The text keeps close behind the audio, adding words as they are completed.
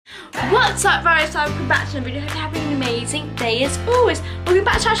What's up, guys? Welcome back to another video. Hope you're having an amazing day as always. Welcome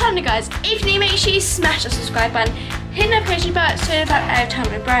back to our channel, guys. If you're new, make sure you smash that subscribe button, hit the notification bell so you're back every time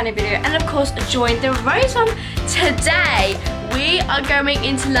with a brand new video, and of course join the Rose Fam. Today we are going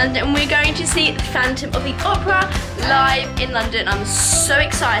into London and we're going to see Phantom of the Opera live in London. I'm so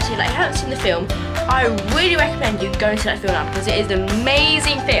excited. Like, if you haven't seen the film, I really recommend you going to that film now because it is an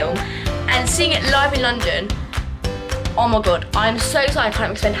amazing film, and seeing it live in London, oh my god, I'm so excited. I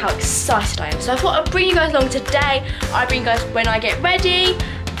can't explain how excited I am. So I thought I'd bring you guys along today. I'll bring you guys when I get ready,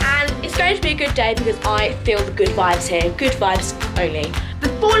 and it's going to be a good day because I feel the good vibes here. Good vibes only.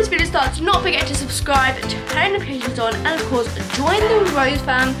 Before this video starts, do not forget to subscribe, turn notifications on, and of course join the Rose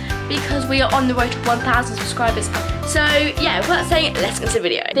Fam because we are on the road to 1,000 subscribers. So yeah, without saying, let's get into the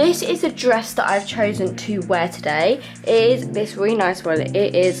video. This is the dress that I've chosen to wear today. It is this really nice one.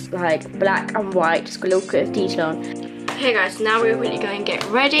 It is like black and white, just got a little bit of detail on. Okay guys, now we're really going to get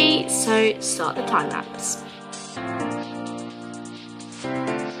ready, so start the time lapse.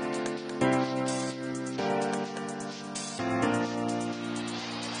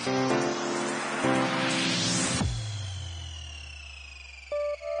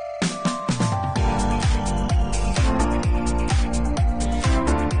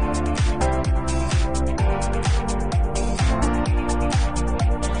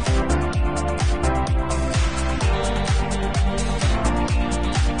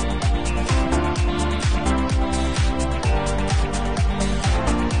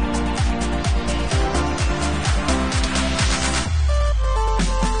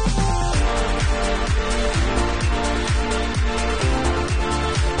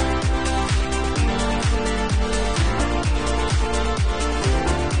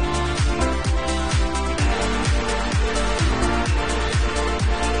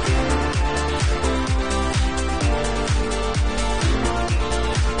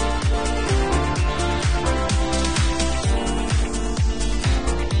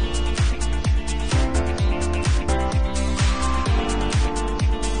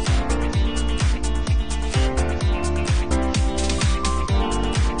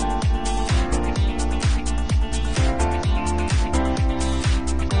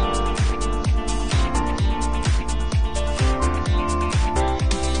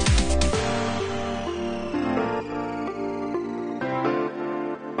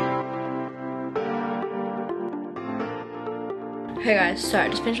 Okay guys, so I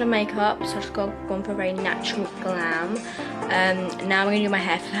just finished my makeup, so I just gone for a very natural glam. Now I'm going to do my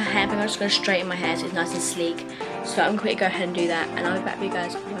hair. For the hair, I'm just going to straighten my hair so it's nice and sleek. So I'm going to go ahead and do that, and I'll be back with you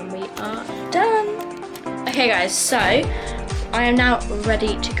guys when we are done. Okay guys, so I am now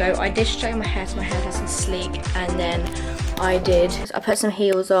ready to go. I did straighten my hair so my hair is nice and sleek, and then I put some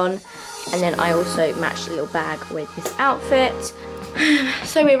heels on, and then I also matched a little bag with this outfit.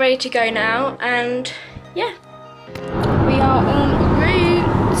 So we're ready to go now, and yeah. We are en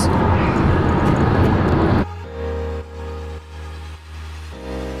route.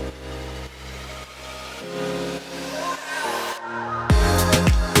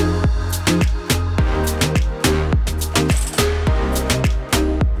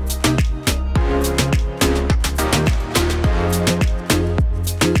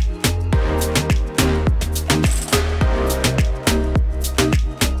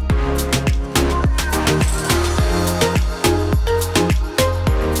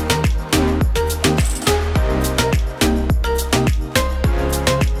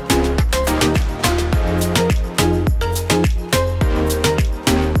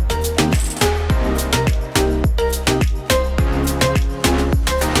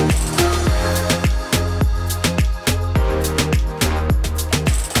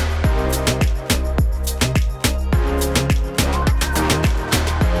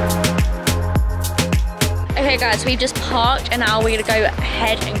 Okay guys, we just parked and now we're gonna go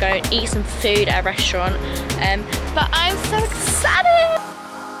ahead and go and eat some food at a restaurant. But I'm so excited!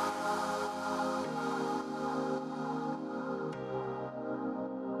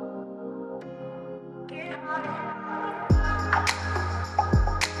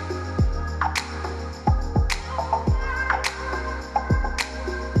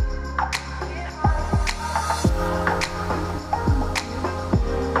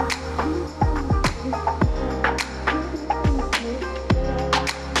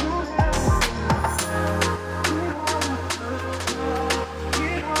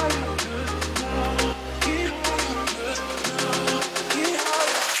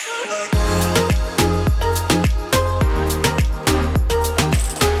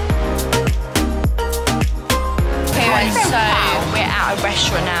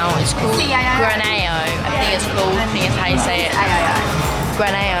 restaurant now. It's called Graneo. I think it's called. I think it's how you say it.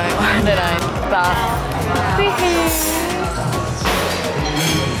 Graneo. I don't know, but.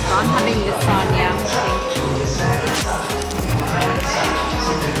 I'm having lasagna.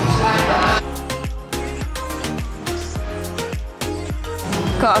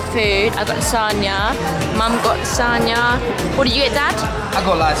 Got our food. I got lasagna. Mum got lasagna. What did you get, Dad? I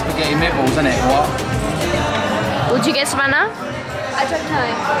got like spaghetti meatballs, innit? What? What did you get, Savannah? I don't know.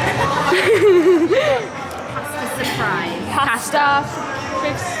 Pasta surprise. Pasta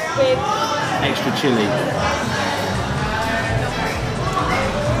with Extra chilli.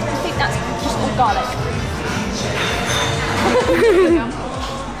 I think that's just all garlic.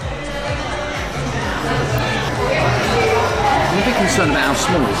 I'm a bit concerned about how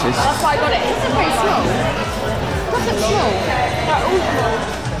small this is. That's why I got it. It's very small. Look at small. They're all small.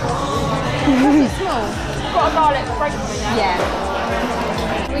 It's small. Got a garlic break in there. Yeah.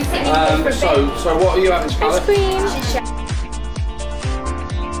 We think So what are you having, Scarlett? Ice cream.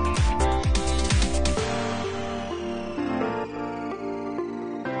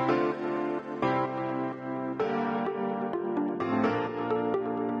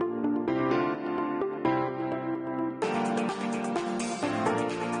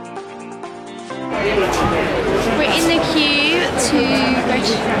 We're in the queue to go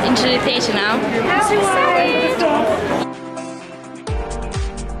into the theatre now. How excited!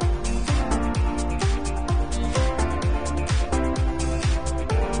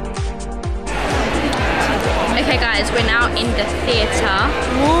 Okay guys, we're now in the theatre.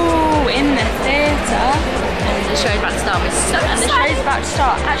 Ooh, in the theatre. And the show's about to start. We're so excited. And the show's about to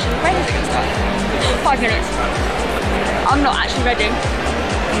start. Actually, when is it going to start? 5 minutes. I'm not actually ready.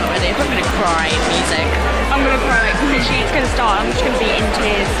 I'm not ready. I'm going to cry in music. I'm going to cry because literally it's going to start. I'm just going to be in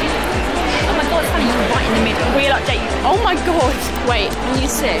tears. Oh my god, Sunny, you're right in the middle. We'll update you. Oh my god. Wait, can you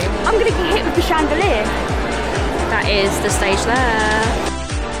see? I'm going to get hit with the chandelier. That is the stage there.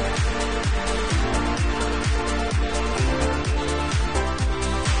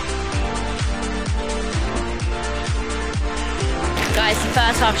 Guys, the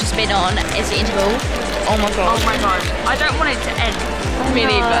first half just been on is the interval. Oh my god. Oh my god. I don't want it to end. Me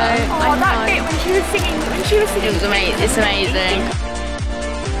neither. Oh, that bit when she was singing. It was amazing. It's amazing.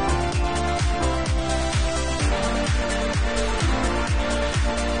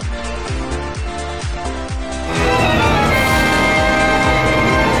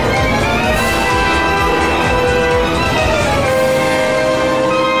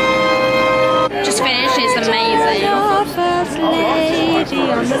 Just finished. It's amazing. Your first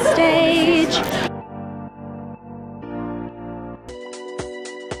lady on the stage.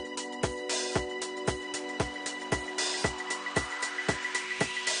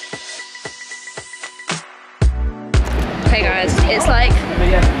 Okay guys, it's like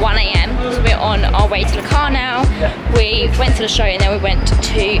 1 AM, so we're on our way to the car now. We went to the show and then we went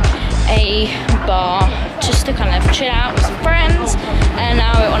to a bar just to kind of chill out with some friends, and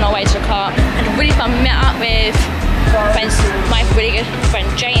now we're on our way to the car. And really fun. We met up with friends, my really good friend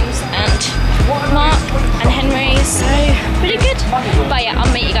James and Mark and Henry, so really good. But yeah,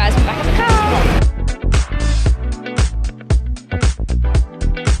 I'll meet you guys back in the car.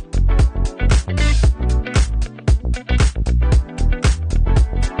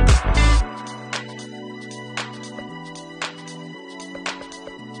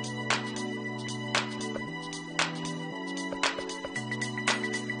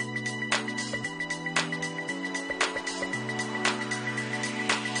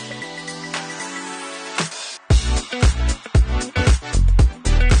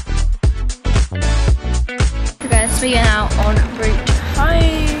 We are now en route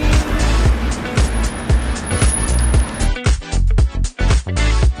home.